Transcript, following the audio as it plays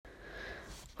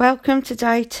Welcome to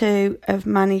day 2 of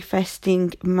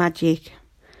Manifesting Magic.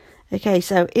 Okay,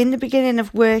 so in the beginning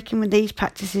of working with these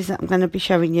practices that I'm going to be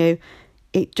showing you,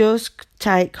 it does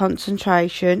take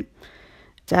concentration,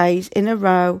 days in a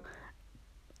row,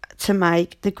 to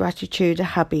make the gratitude a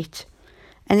habit.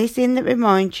 Anything that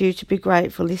reminds you to be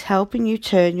grateful is helping you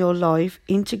turn your life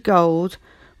into gold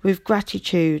with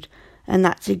gratitude, and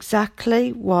that's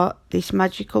exactly what this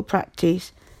magical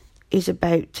practice is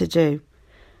about to do.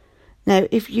 Now,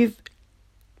 if you've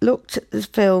looked at the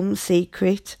film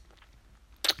Secret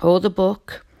or the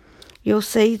book, you'll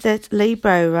see that Lee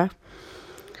Brower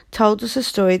told us a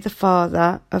story of the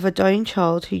father of a dying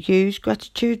child who used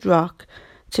Gratitude Rock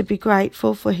to be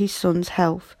grateful for his son's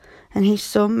health, and his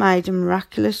son made a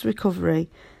miraculous recovery.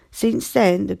 Since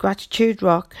then, the Gratitude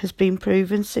Rock has been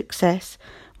proven success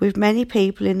with many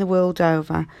people in the world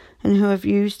over, and who have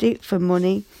used it for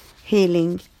money,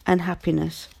 healing and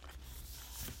happiness.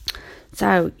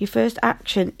 So, your first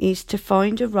action is to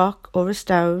find a rock or a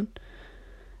stone.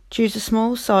 Choose a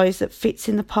small size that fits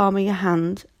in the palm of your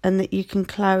hand and that you can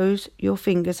close your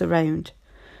fingers around.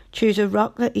 Choose a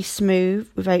rock that is smooth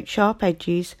without sharp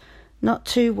edges, not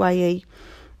too weighty,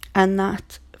 and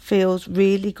that feels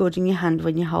really good in your hand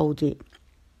when you hold it.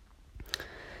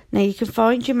 Now, you can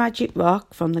find your magic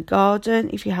rock from the garden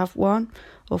if you have one,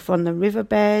 or from the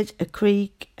riverbed, a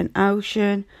creek, an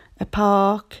ocean, a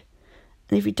park.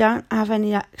 And if you don't have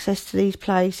any access to these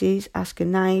places, ask a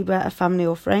neighbour, a family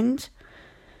or friend.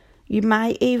 You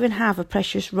may even have a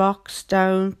precious rock,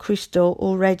 stone, crystal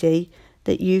already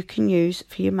that you can use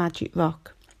for your magic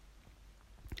rock.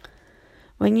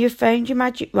 When you've found your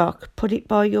magic rock, put it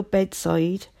by your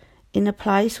bedside in a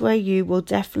place where you will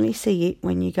definitely see it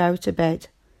when you go to bed.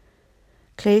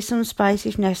 Clear some space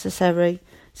if necessary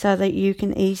so that you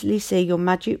can easily see your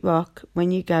magic rock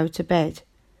when you go to bed.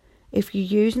 If you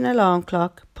use an alarm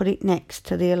clock, put it next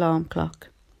to the alarm clock.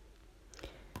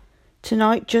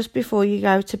 Tonight, just before you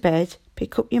go to bed,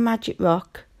 pick up your magic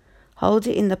rock, hold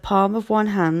it in the palm of one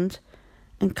hand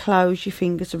and close your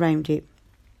fingers around it.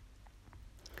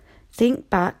 Think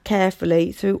back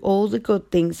carefully through all the good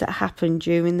things that happened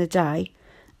during the day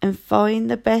and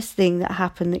find the best thing that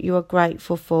happened that you are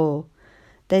grateful for.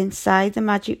 Then say the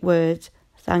magic words,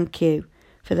 "Thank you,"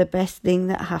 for the best thing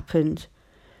that happened.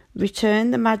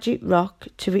 Return the magic rock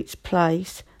to its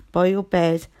place by your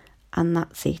bed, and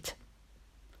that's it.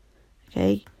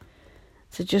 Okay,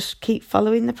 so just keep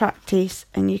following the practice,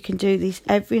 and you can do this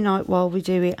every night while we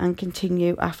do it and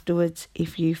continue afterwards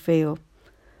if you feel.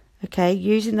 Okay,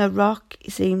 using the rock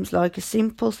seems like a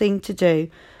simple thing to do,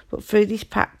 but through this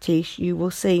practice you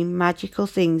will see magical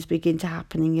things begin to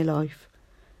happen in your life.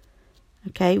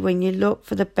 Okay, when you look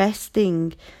for the best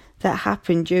thing that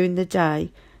happened during the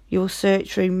day, you will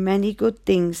search through many good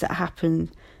things that happened,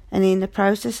 and in the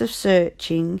process of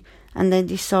searching and then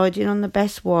deciding on the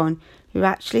best one, you're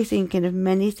actually thinking of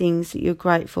many things that you're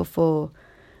grateful for.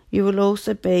 You will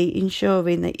also be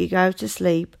ensuring that you go to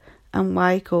sleep and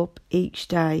wake up each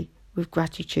day with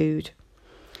gratitude.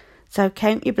 So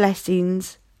count your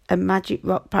blessings, and magic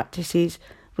rock practices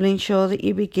will ensure that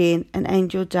you begin and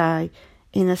end your day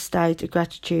in a state of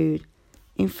gratitude.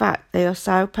 In fact, they are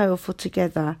so powerful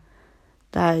together,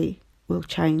 they will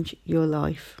change your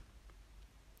life.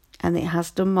 And it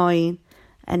has done mine,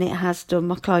 and it has done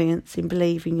my clients in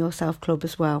Believe in Yourself Club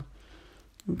as well.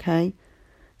 Okay,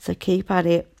 so keep at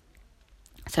it.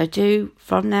 So do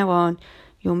from now on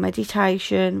your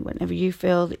meditation whenever you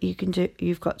feel that you can do,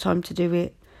 you've got time to do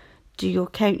it. Do your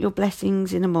count your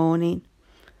blessings in the morning.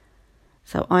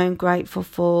 So I am grateful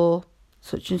for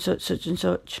such and such, such and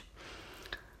such,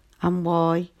 and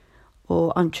why,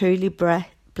 or I'm truly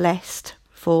blessed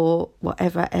for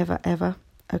whatever, ever.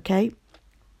 Okay,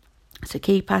 so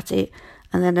keep at it,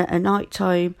 and then at night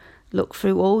time, look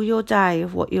through all your day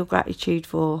of what you're gratitude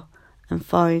for and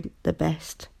find the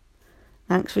best.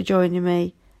 Thanks for joining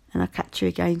me, and I'll catch you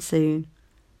again soon.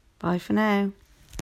 Bye for now.